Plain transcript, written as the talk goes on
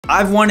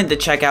I've wanted to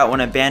check out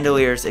one of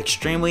Bandolier's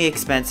extremely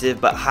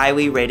expensive but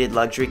highly rated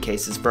luxury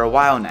cases for a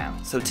while now,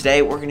 so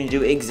today we're going to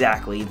do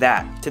exactly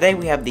that. Today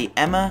we have the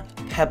Emma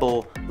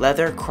Pebble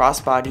leather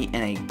crossbody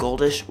in a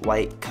goldish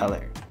white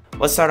color.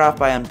 Let's start off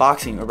by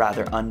unboxing, or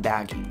rather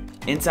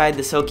unbagging. Inside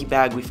the silky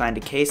bag we find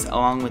a case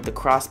along with the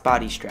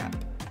crossbody strap.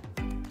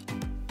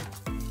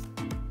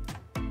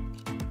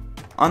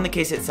 On the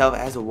case itself it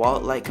has a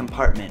wallet-like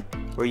compartment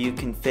where you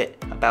can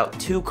fit about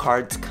 2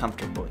 cards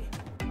comfortably,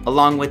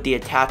 along with the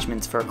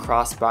attachments for a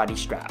crossbody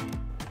strap.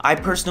 I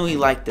personally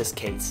like this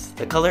case.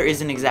 The color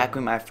isn't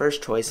exactly my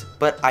first choice,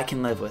 but I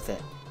can live with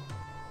it.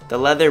 The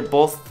leather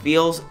both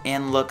feels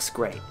and looks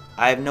great.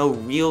 I have no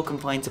real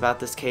complaints about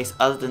this case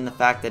other than the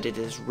fact that it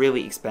is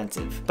really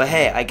expensive. But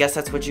hey, I guess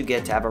that's what you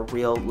get to have a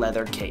real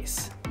leather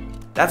case.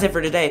 That's it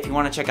for today. If you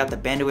want to check out the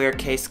Bandolier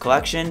case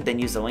collection, then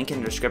use the link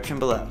in the description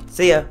below.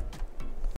 See ya!